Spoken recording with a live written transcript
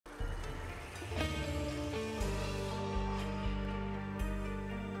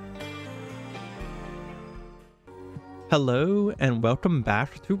Hello and welcome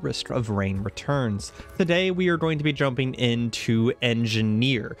back to Risk of Rain Returns. Today we are going to be jumping into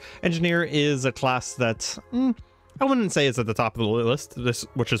Engineer. Engineer is a class that I wouldn't say is at the top of the list,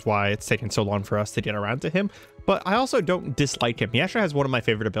 which is why it's taken so long for us to get around to him, but I also don't dislike him. He actually has one of my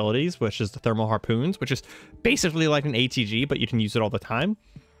favorite abilities, which is the thermal harpoons, which is basically like an ATG, but you can use it all the time.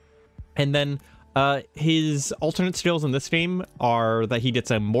 And then his alternate skills in this game are that he gets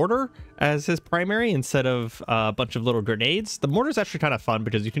a mortar as his primary instead of a bunch of little grenades. The mortar is actually kind of fun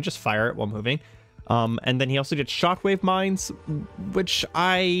because you can just fire it while moving. And then he also gets shockwave mines, which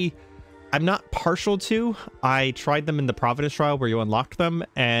I'm not partial to. I tried them in the Providence trial where you unlocked them,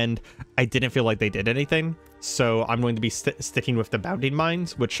 and I didn't feel like they did anything. So I'm going to be sticking with the bounding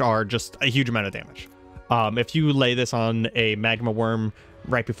mines, which are just a huge amount of damage. If you lay this on a magma worm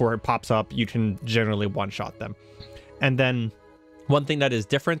right before it pops up, you can generally one-shot them. And then one thing that is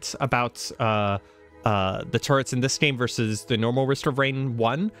different about the turrets in this game versus the normal Risk of Rain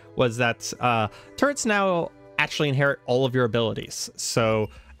 1 was that turrets now actually inherit all of your abilities. So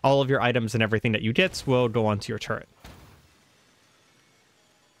all of your items and everything that you get will go onto your turret.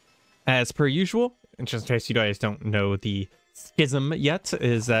 As per usual, and just in case you guys don't know the schism yet,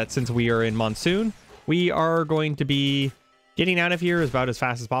 is that since we are in Monsoon, we are going to be getting out of here about as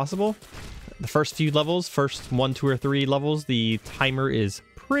fast as possible. The first few levels, first 1, 2, or 3 levels, the timer is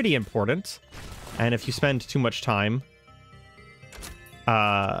pretty important. And if you spend too much time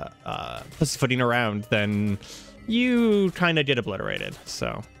pussyfooting around, then you kind of get obliterated.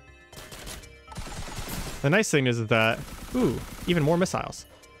 So the nice thing is that, ooh, even more missiles.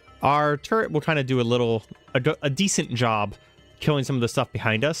 Our turret will kind of do a decent job killing some of the stuff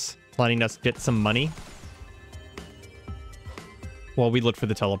behind us, letting us get some money while we look for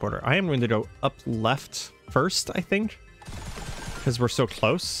the teleporter. I am going to go up left first, I think, because we're so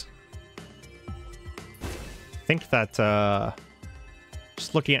close. I think that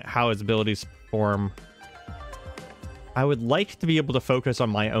just looking at how his abilities perform, I would like to be able to focus on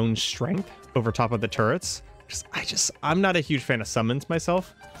my own strength over top of the turrets. I'm not a huge fan of summons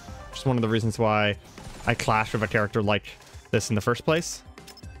myself. Just one of the reasons why I clash with a character like this in the first place.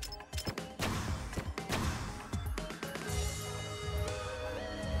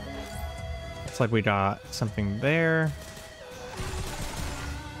 Looks like we got something there.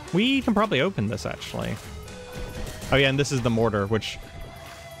 We can probably open this, actually. Oh yeah, and this is the mortar, which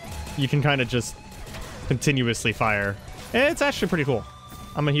you can kind of just continuously fire. It's actually pretty cool.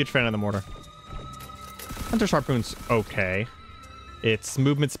 I'm a huge fan of the mortar. Hunter's Harpoon's okay. It's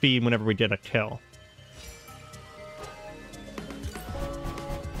movement speed whenever we get a kill.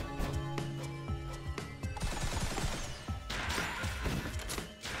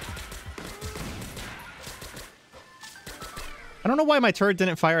 I don't know why my turret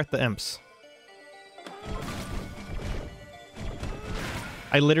didn't fire at the imps.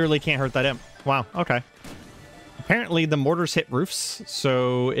 I literally can't hurt that imp. Wow, okay. Apparently the mortars hit roofs,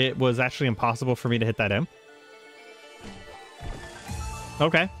 so it was actually impossible for me to hit that imp.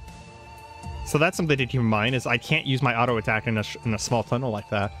 Okay. So that's something to keep in mind, is I can't use my auto attack in a small tunnel like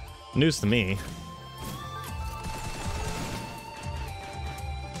that. News to me.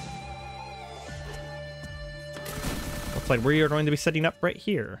 Looks like we are going to be setting up right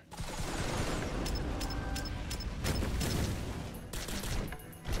here.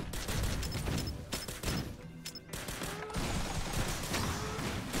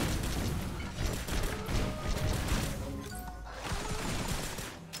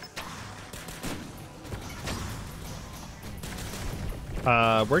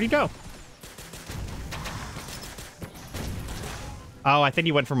 Where'd he go? Oh, I think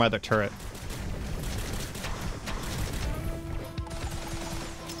he went for my other turret.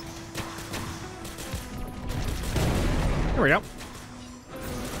 There we go.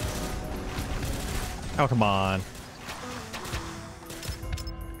 Oh, come on.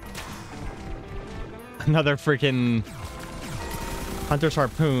 Another freaking Hunter's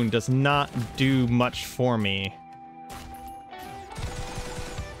Harpoon does not do much for me.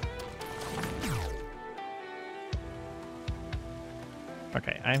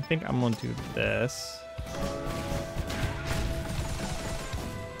 Okay, I think I'm going to do this.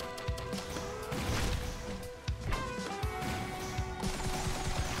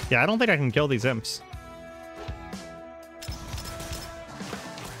 Yeah, I don't think I can kill these imps.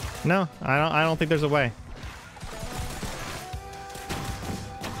 No, I don't think there's a way.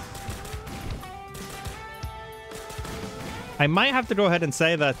 I might have to go ahead and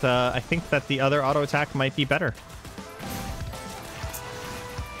say that I think that the other auto attack might be better.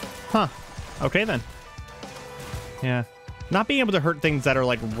 Huh. Okay, then. Yeah. Not being able to hurt things that are,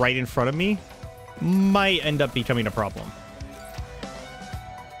 like, right in front of me might end up becoming a problem.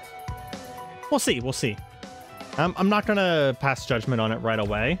 We'll see. We'll see. I'm not going to pass judgment on it right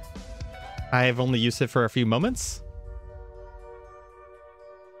away. I've only used it for a few moments.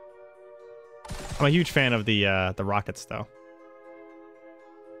 I'm a huge fan of the rockets, though.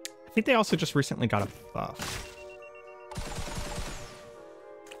 I think they also just recently got a buff.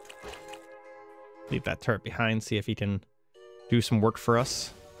 Leave that turret behind, see if he can do some work for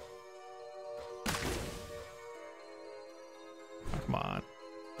us. Come on.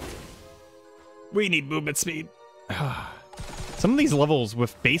 We need movement speed. Some of these levels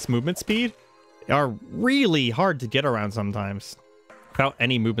with base movement speed are really hard to get around sometimes without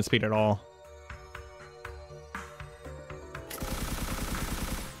any movement speed at all.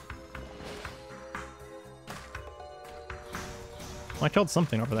 Well, I killed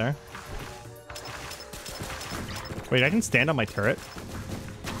something over there. Wait, I can stand on my turret?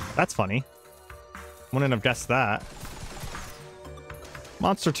 That's funny. Wouldn't have guessed that.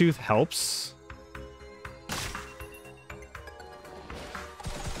 Monster Tooth helps.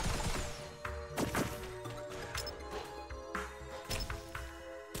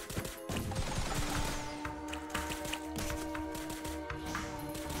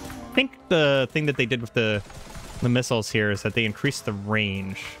 I think the thing that they did with the missiles here is that they increased the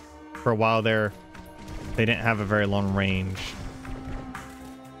range. For a while there, they didn't have a very long range.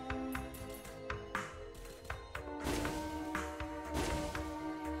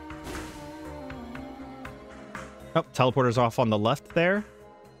 Oh, teleporter's off on the left there.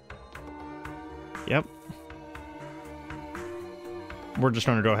 Yep. We're just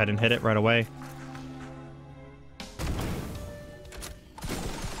going to go ahead and hit it right away.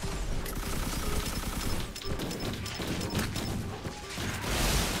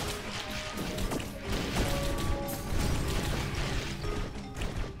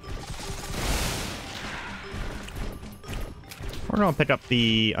 We're going to pick up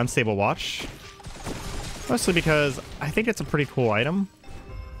the Unstable Watch. Mostly because I think it's a pretty cool item.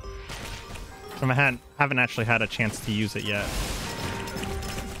 I haven't actually had a chance to use it yet.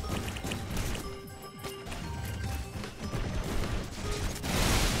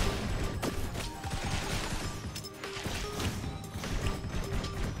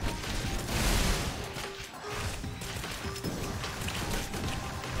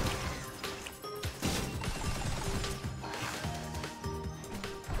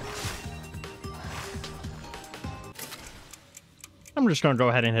 I'm just going to go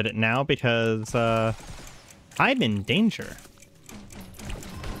ahead and hit it now because I'm in danger.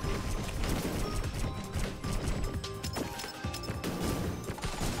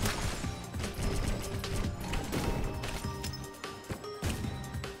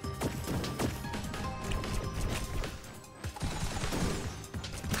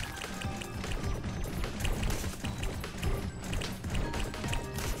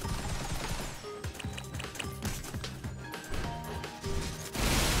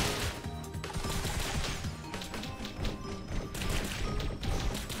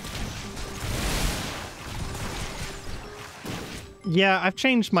 Yeah, I've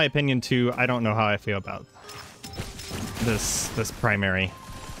changed my opinion to I don't know how I feel about this primary.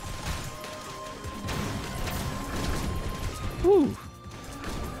 Woo.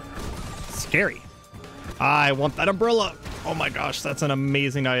 Scary. I want that umbrella. Oh my gosh, that's an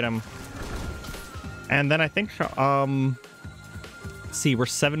amazing item. And then I think let's see, we're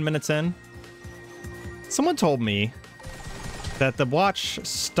 7 minutes in. Someone told me that the watch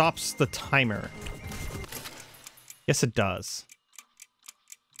stops the timer. Yes, it does.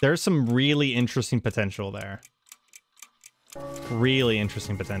 There's some really interesting potential there. Really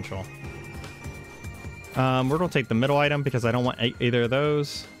interesting potential. We're going to take the middle item because I don't want either of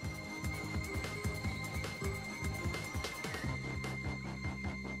those.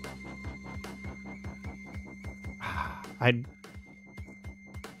 I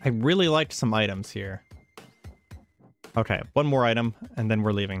really liked some items here. Okay, one more item, and then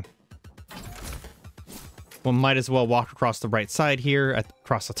we're leaving. We might as well walk across the right side here,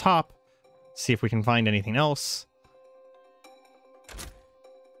 across the top, see if we can find anything else.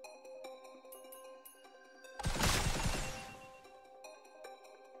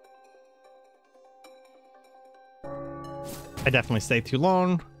 I definitely stayed too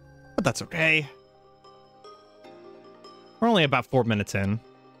long, but that's okay. We're only about 4 minutes in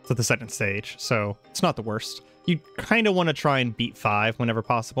to the second stage, so it's not the worst. You kind of want to try and beat 5 whenever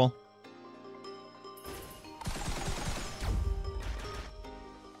possible.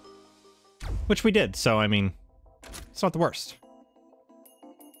 Which we did, so I mean, it's not the worst.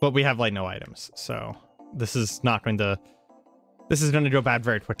 But we have like no items, so this is not going to... This is going to go bad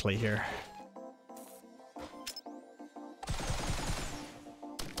very quickly here.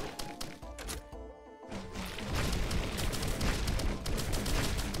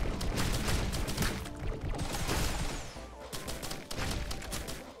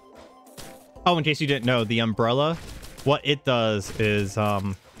 Oh, in case you didn't know, the umbrella, what it does is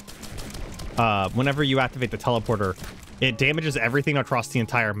whenever you activate the teleporter, it damages everything across the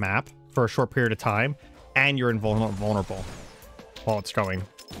entire map for a short period of time, and you're invulnerable while it's going.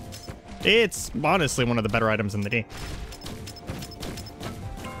 It's honestly one of the better items in the game.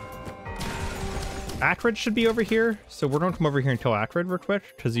 Acrid should be over here, so we're going to come over here and kill Acrid real quick,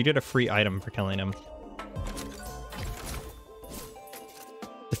 because you did a free item for killing him.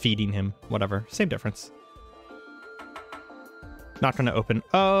 Defeating him, whatever. Same difference. Not going to open.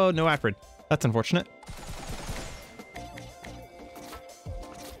 Oh, no Acrid. That's unfortunate.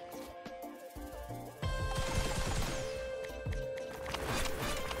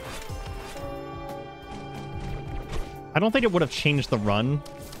 I don't think it would have changed the run,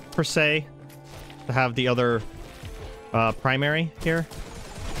 per se, to have the other primary here.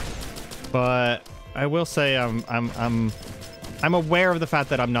 But I will say I'm aware of the fact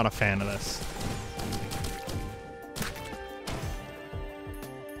that I'm not a fan of this.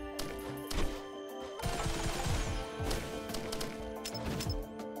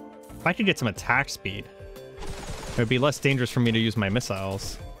 If I could get some attack speed, it would be less dangerous for me to use my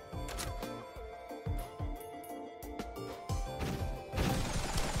missiles.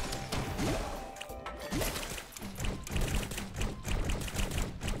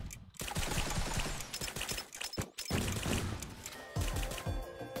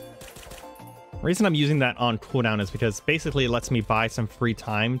 The reason I'm using that on cooldown is because basically it lets me buy some free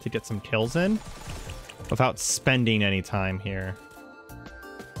time to get some kills in without spending any time here.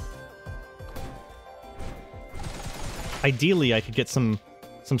 Ideally, I could get some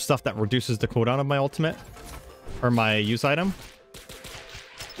stuff that reduces the cooldown of my ultimate or my use item.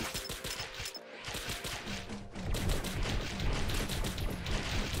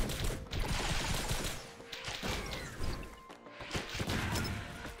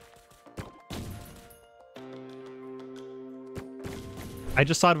 I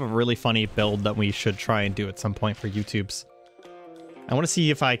just thought of a really funny build that we should try and do at some point for YouTube's. I want to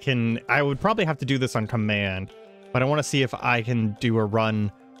see if I can... I would probably have to do this on command, but I want to see if I can do a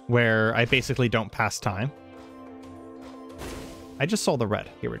run where I basically don't pass time. I just saw the red.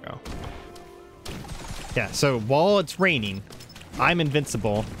 Here we go. Yeah, so while it's raining, I'm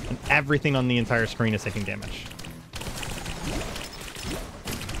invincible, and everything on the entire screen is taking damage.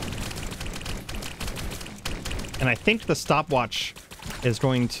 And I think the stopwatch is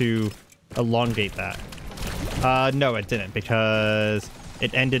going to elongate that. No, it didn't, because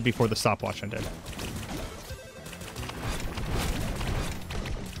it ended before the stopwatch ended.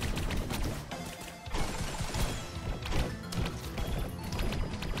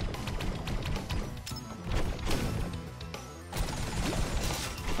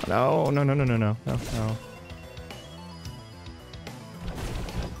 Oh, no, no, no, no, no, no, no.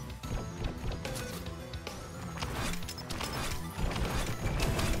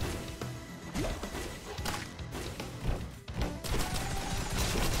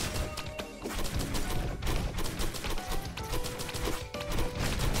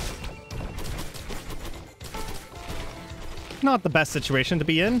 Not the best situation to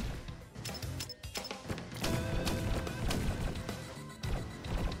be in.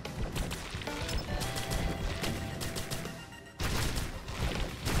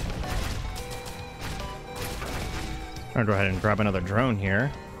 I'm gonna go ahead and grab another drone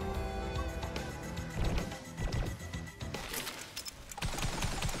here.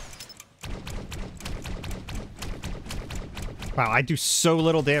 Wow, I do so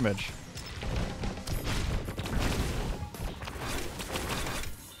little damage.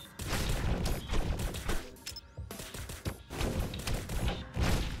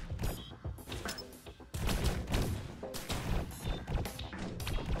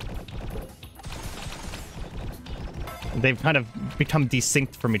 They've kind of become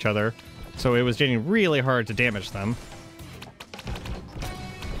desynced from each other, so it was getting really hard to damage them.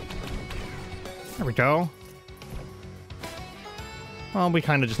 There we go. Well, we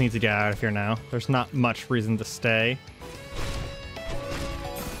kind of just need to get out of here now. There's not much reason to stay.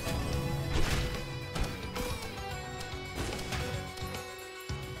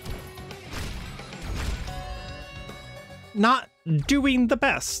 Not doing the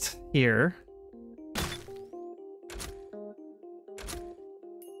best here.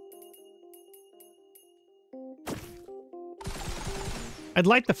 I'd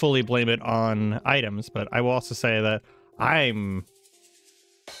like to fully blame it on items, but I will also say that I'm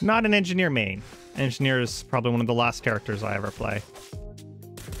not an engineer main. Engineer is probably one of the last characters I ever play.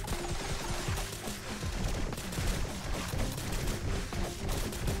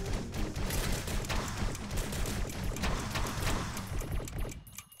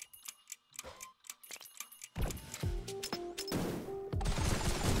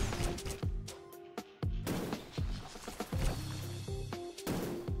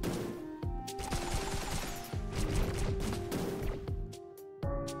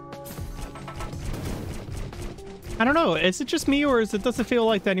 I don't know. Is it just me, or does it feel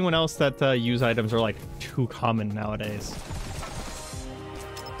like to anyone else that use items are like too common nowadays?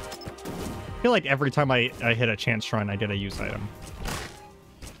 I feel like every time I hit a chance shrine, I get a use item.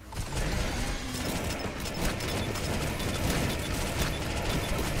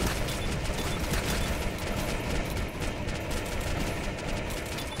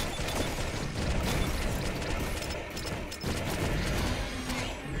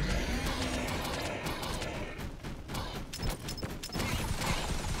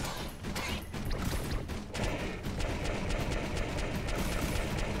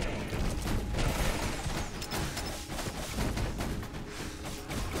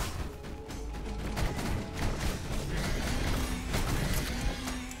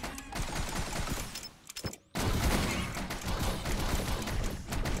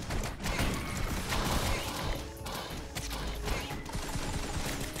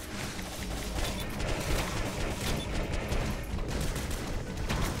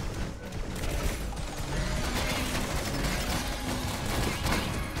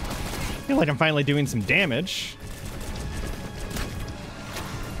 I feel like I'm finally doing some damage.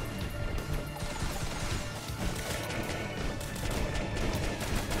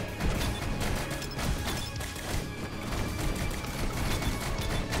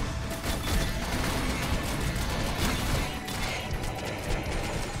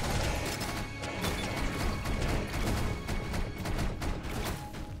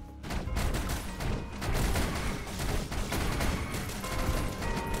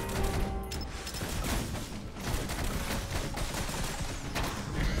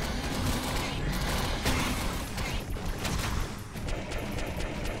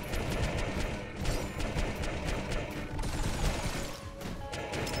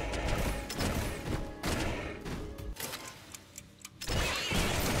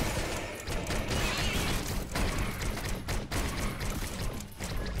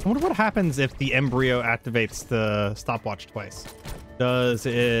 I wonder what happens if the embryo activates the stopwatch twice. Does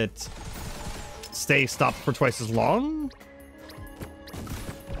it stay stopped for twice as long?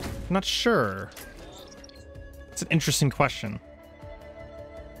 I'm not sure. It's an interesting question.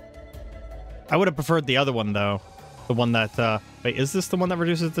 I would have preferred the other one, though. The one that... wait, is this the one that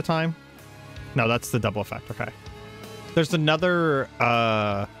reduces the time? No, that's the double effect. Okay. There's another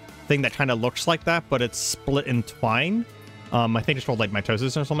thing that kind of looks like that, but it's split in twine. I think it's called like mitosis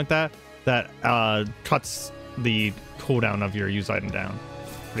or something like that. That cuts the cooldown of your use item down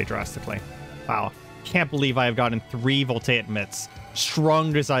pretty drastically. Wow. Can't believe I have gotten 3 Voltaic Mitts.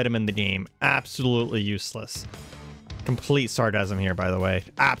 Strongest item in the game. Absolutely useless. Complete sarcasm here, by the way.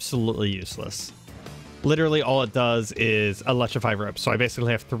 Absolutely useless. Literally all it does is electrify ropes. So I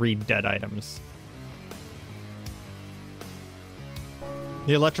basically have 3 dead items.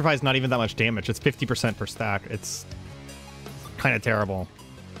 The electrify is not even that much damage. It's 50% per stack. It's kind of terrible.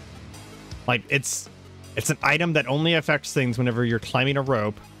 Like, it's an item that only affects things whenever you're climbing a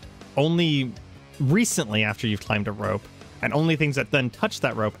rope, only recently after you've climbed a rope, and only things that then touch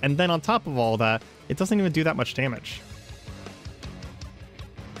that rope. And then on top of all that, it doesn't even do that much damage.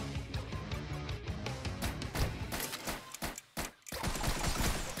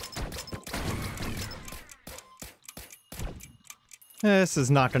 This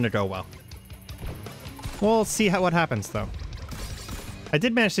is not going to go well. We'll see what happens, though. I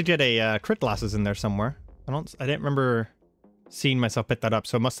did manage to get a crit glasses in there somewhere. I didn't remember seeing myself pick that up,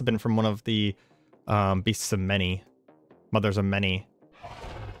 so it must have been from one of the beasts of many, mothers of many.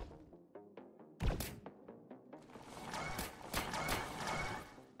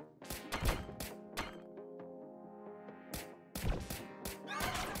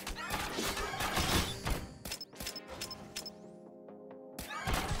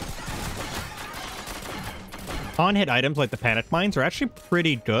 On-hit items like the panic mines are actually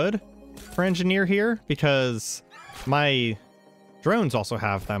pretty good for engineer here because my drones also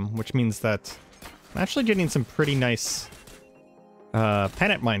have them, which means that I'm actually getting some pretty nice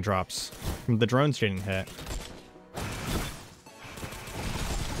panic mine drops from the drones getting hit.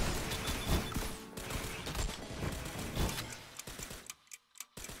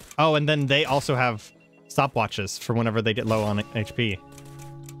 Oh, and then they also have stopwatches for whenever they get low on HP.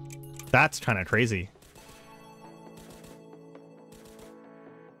 That's kind of crazy.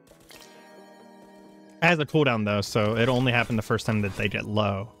 It has a cooldown, though, so it'll only happen the first time that they get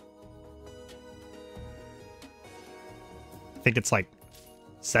low. I think it's like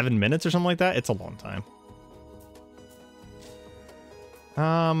 7 minutes or something like that. It's a long time.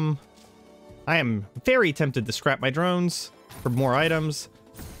 I am very tempted to scrap my drones for more items,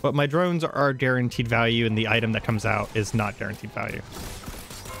 but my drones are guaranteed value, and the item that comes out is not guaranteed value.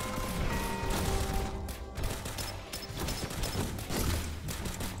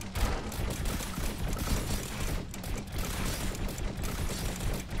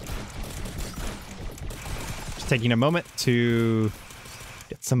 taking a moment to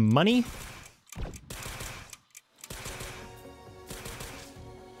get some money.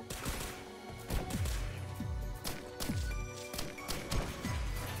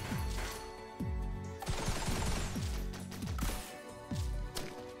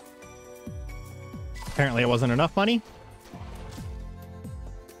 Apparently it wasn't enough money.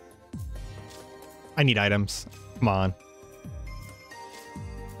 I need items. Come on.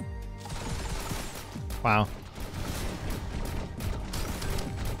 Wow.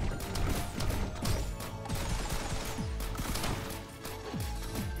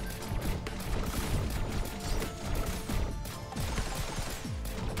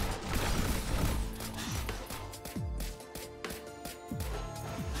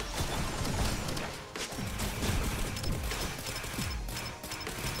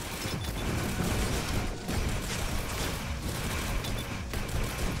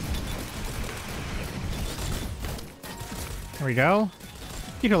 There we go.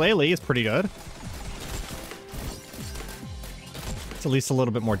 Ukulele is pretty good. It's at least a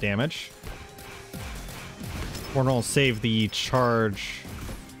little bit more damage. We're gonna save the charge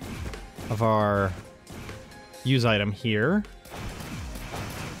of our use item here.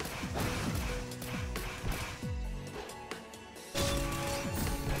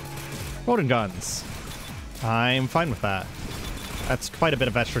 Golden guns. I'm fine with that. That's quite a bit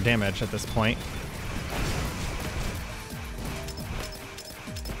of extra damage at this point.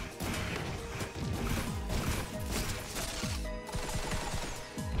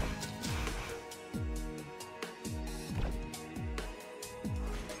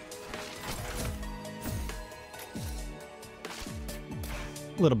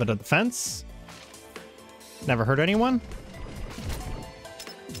 A little bit of defense. Never hurt anyone.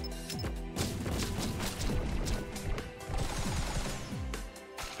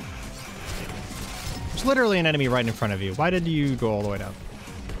 There's literally an enemy right in front of you. Why did you go all the way down?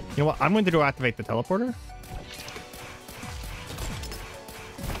 You know what? I'm going to go activate the teleporter.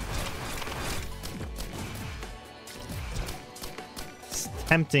 It's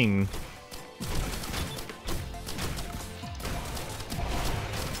tempting.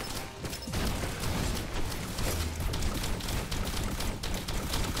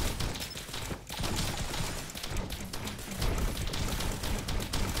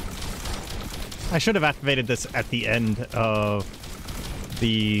 I should have activated this at the end of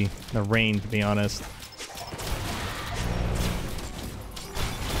the rain, to be honest.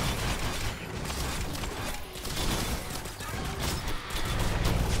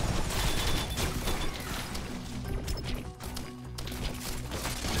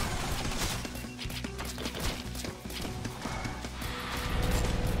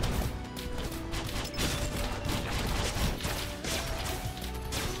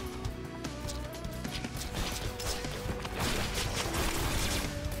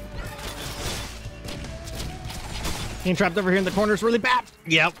 Being trapped over here in the corner is really bad.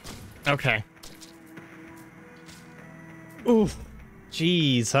 Yep. Okay. Oof.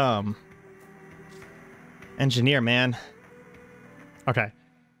 Jeez, Engineer, man. Okay.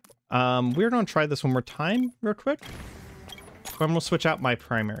 We're gonna try this one more time real quick. I'm gonna switch out my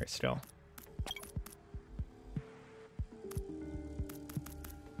primary still.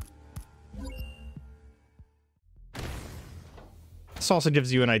 This also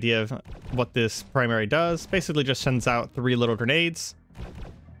gives you an idea of what this primary does. Basically just sends out 3 little grenades.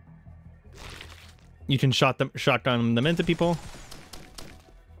 You can shotgun them into people.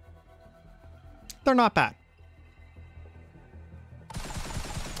 They're not bad.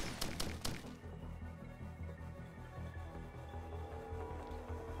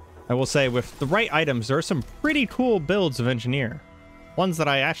 I will say, with the right items, there are some pretty cool builds of Engineer. Ones that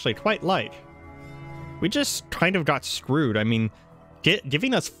I actually quite like. We just kind of got screwed. I mean,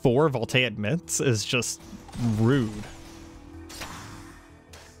 giving us 4 Voltaic Mints is just rude.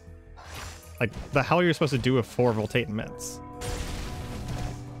 Like, the hell are you supposed to do with 4 Voltaic Mints?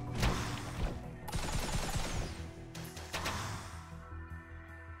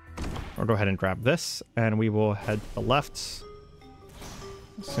 I'll go ahead and grab this, and we will head to the left as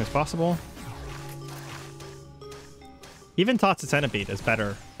soon as possible. Even Tots Centipede is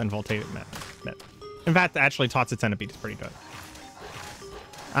better than Voltaic Mint. In fact, actually, Tots Centipede is pretty good.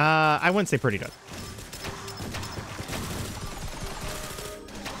 I wouldn't say pretty good.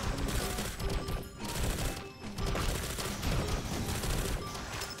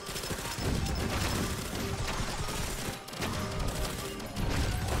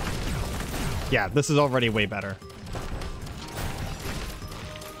 Yeah, this is already way better.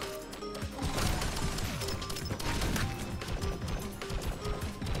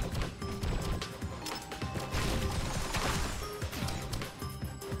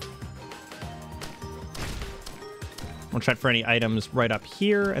 We'll check for any items right up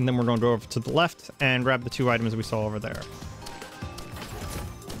here, and then we're going to go over to the left and grab the 2 items we saw over there.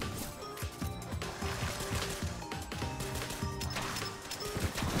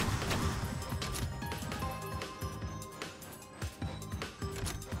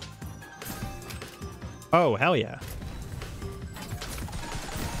 Oh, hell yeah.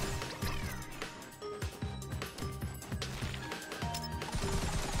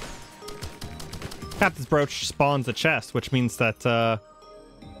 Captain's Brooch spawns a chest, which means that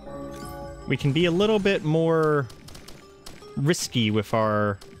we can be a little bit more risky with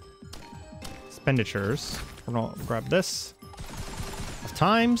our expenditures. We're gonna grab this. Of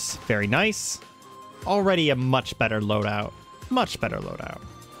times, very nice. Already a much better loadout. Much better loadout.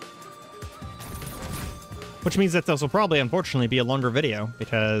 Which means that this will probably, unfortunately, be a longer video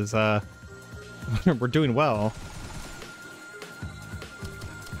because we're doing well.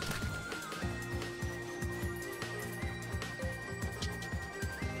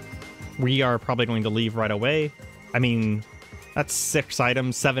 We are probably going to leave right away. I mean, that's 6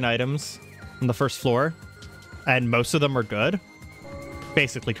 items, 7 items on the first floor, and most of them are good.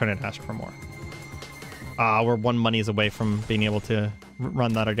 Basically couldn't ask for more. We're 1 monies away from being able to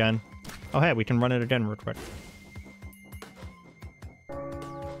run that again. Oh, hey, we can run it again real quick.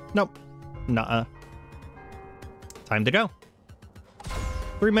 Nope. Nuh-uh. Time to go.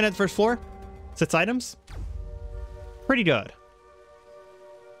 3 minutes first floor. 6 items. Pretty good.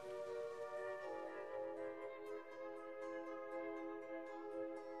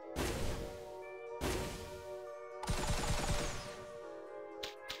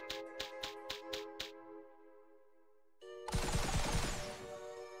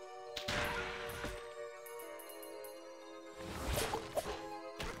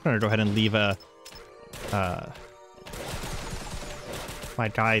 I'm gonna go ahead and leave a my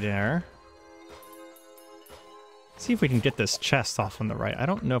guy there. See if we can get this chest off on the right. I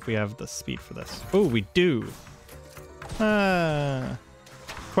don't know if we have the speed for this. Oh, we do.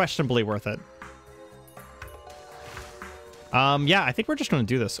 Questionably worth it. Yeah, I think we're just gonna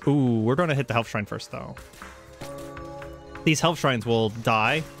do this. Ooh, we're gonna hit the health shrine first though. These health shrines will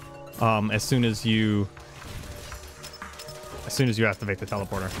die as soon as you activate the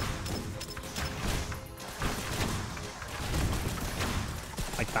teleporter.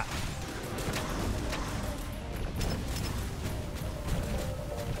 Like that.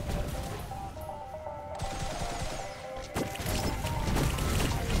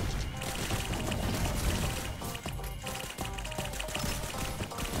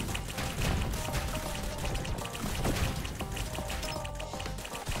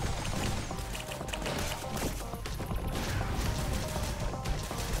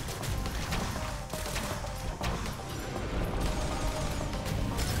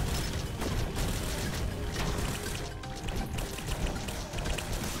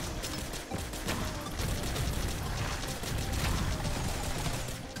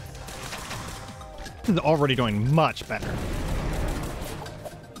 This is already doing much better.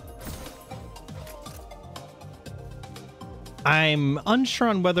 I'm unsure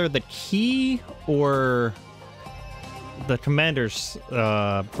on whether the key or the commander's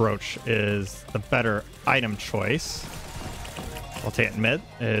brooch is the better item choice. I'll take it admit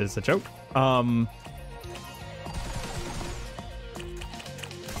is a joke. But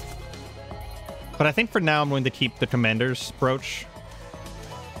I think for now I'm going to keep the commander's brooch.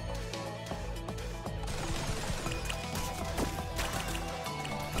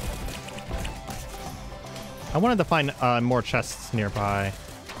 I wanted to find more chests nearby,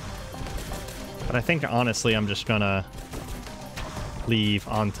 but I think honestly I'm just gonna leave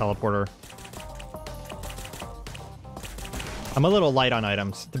on teleporter. I'm a little light on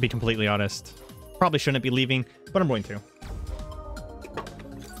items, to be completely honest. Probably shouldn't be leaving, but I'm going to.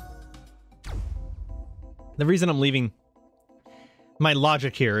 The reason I'm leaving, my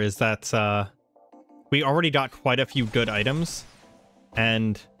logic here is that we already got quite a few good items,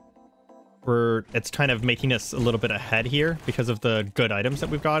 and it's kind of making us a little bit ahead here because of the good items that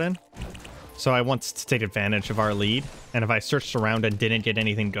we've gotten. So I want to take advantage of our lead, and if I searched around and didn't get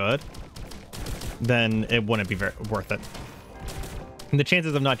anything good, then it wouldn't be very worth it. And the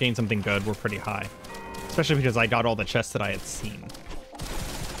chances of not getting something good were pretty high, especially because I got all the chests that I had seen.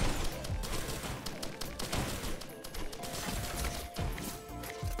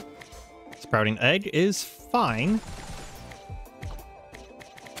 Sprouting egg is fine.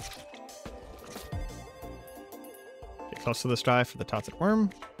 Close to this guy for the toxic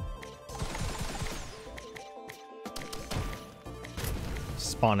worm.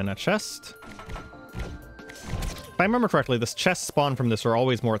 Spawn in a chest. If I remember correctly, this chest spawn from this are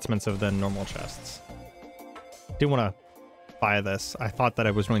always more expensive than normal chests. do want to buy this. I thought that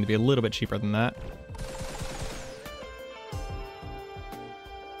it was going to be a little bit cheaper than that.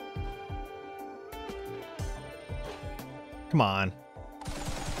 Come on.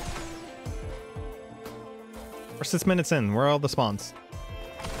 We're 6 minutes in. Where are all the spawns?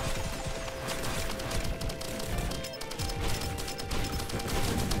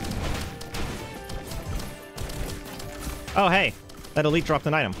 Oh, hey. That elite dropped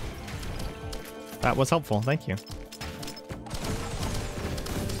an item. That was helpful. Thank you.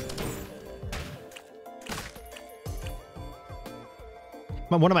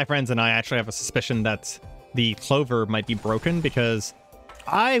 One of my friends and I actually have a suspicion that the clover might be broken because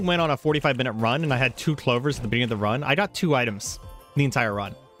I went on a 45-minute run and I had 2 clovers at the beginning of the run. I got 2 items the entire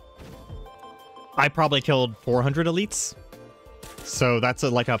run. I probably killed 400 elites. So that's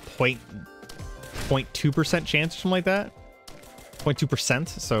like a 0.2% chance or something like that. 0.2%.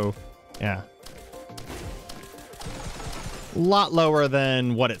 So yeah. A lot lower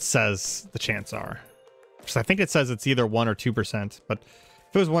than what it says the chance are. Because I think it says it's either 1 or 2%. But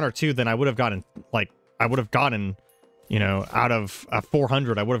if it was 1 or 2, then I would have gotten you know, out of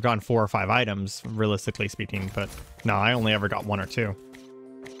 400, I would have gotten 4 or 5 items, realistically speaking. But no, I only ever got 1 or 2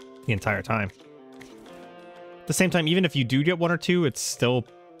 the entire time. At the same time, even if you do get 1 or 2, it's still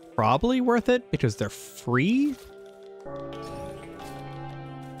probably worth it because they're free.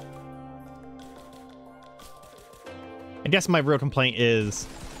 I guess my real complaint is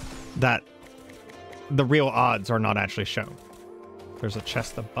that the real odds are not actually shown. There's a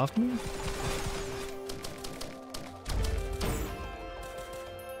chest above me.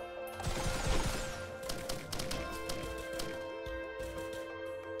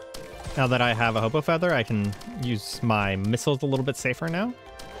 Now that I have a hobo feather, I can use my missiles a little bit safer now.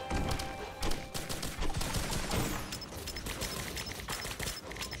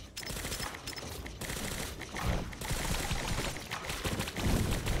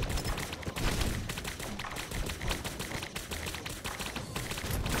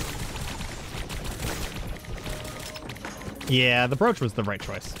 Yeah, the brooch was the right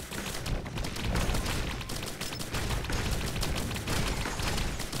choice.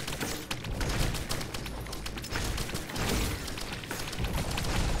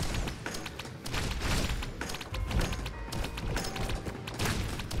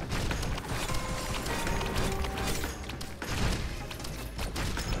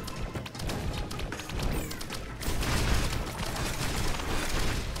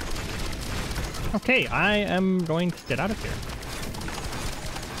 Okay, I am going to get out of here.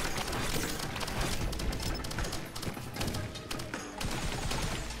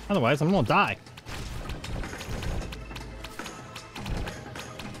 Otherwise, I'm gonna die.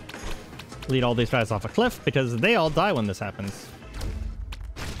 Lead all these guys off a cliff because they all die when this happens.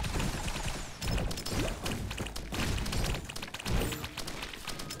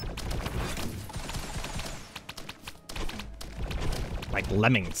 Like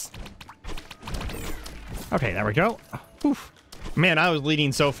lemmings. Okay, there we go. Oof. Man, I was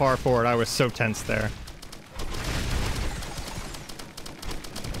leading so far forward. I was so tense there.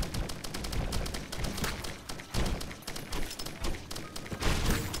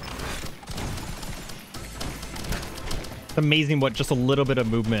 It's amazing what just a little bit of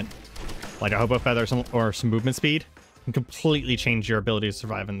movement, like a hobo feather or some movement speed, can completely change your ability to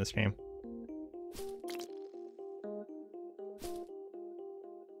survive in this game.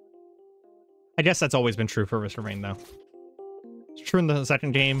 I guess that's always been true for Risk of Rain, though. It's true in the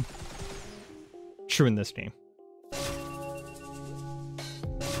second game. True in this game.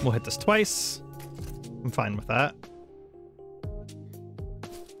 We'll hit this twice. I'm fine with that.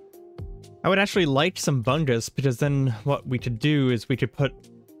 I would actually like some bungus, because then what we could do is we could put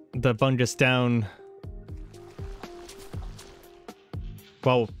the bungus down.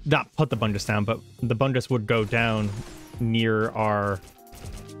 Well, not put the bungus down, but the bungus would go down near our...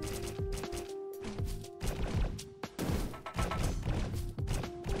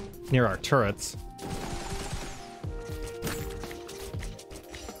 turrets.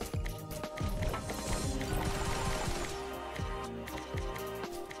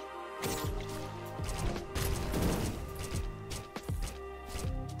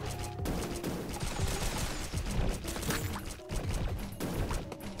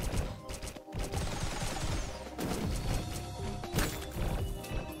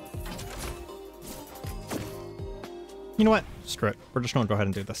 You know what? Screw it. We're just going to go ahead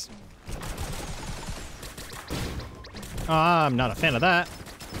and do this. I'm not a fan of that.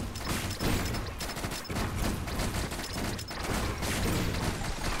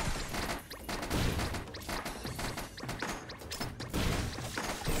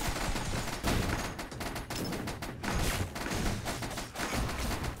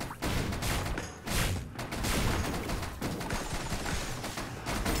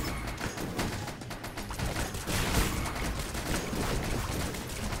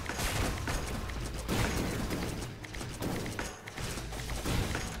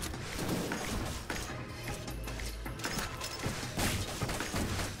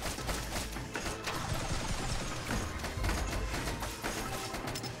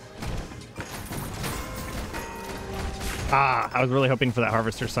 Ah, I was really hoping for that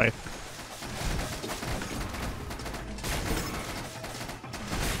harvester scythe.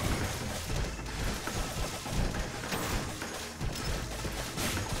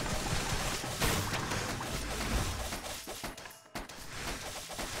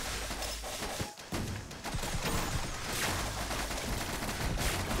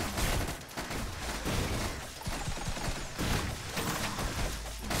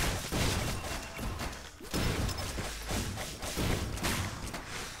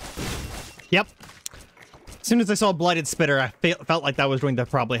 Yep. As soon as I saw Blighted Spitter, I felt like that was going to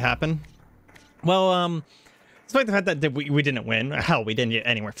probably happen. Well, despite the fact that we didn't win, hell, we didn't get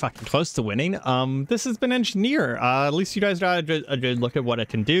anywhere fucking close to winning. This has been Engineer. At least you guys got a good look at what it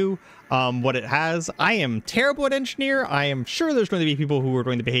can do, what it has. I am terrible at Engineer. I am sure there's going to be people who are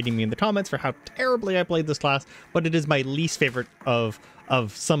going to be hating me in the comments for how terribly I played this class, but it is my least favorite of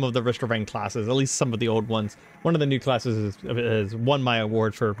some of the Risk of Rain classes, at least some of the old ones. One of the new classes has won my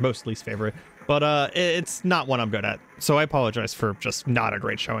award for most least favorite, but it's not one I'm good at, so I apologize for just not a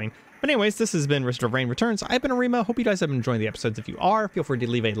great showing. But anyways, this has been Risk of Rain Returns. I've been Areima. Hope you guys have been enjoying the episodes. If you are, feel free to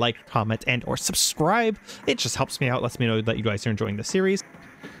leave a like, comment, and or subscribe. It just helps me out, lets me know that you guys are enjoying the series.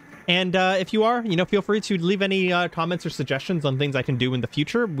 And if you are, feel free to leave any comments or suggestions on things I can do in the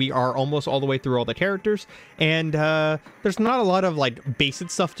future. We are almost all the way through all the characters, and there's not a lot of like basic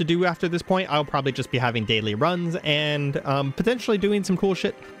stuff to do after this point. I'll probably just be having daily runs and potentially doing some cool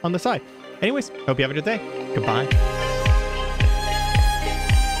shit on the side. Anyways, hope you have a good day. Goodbye.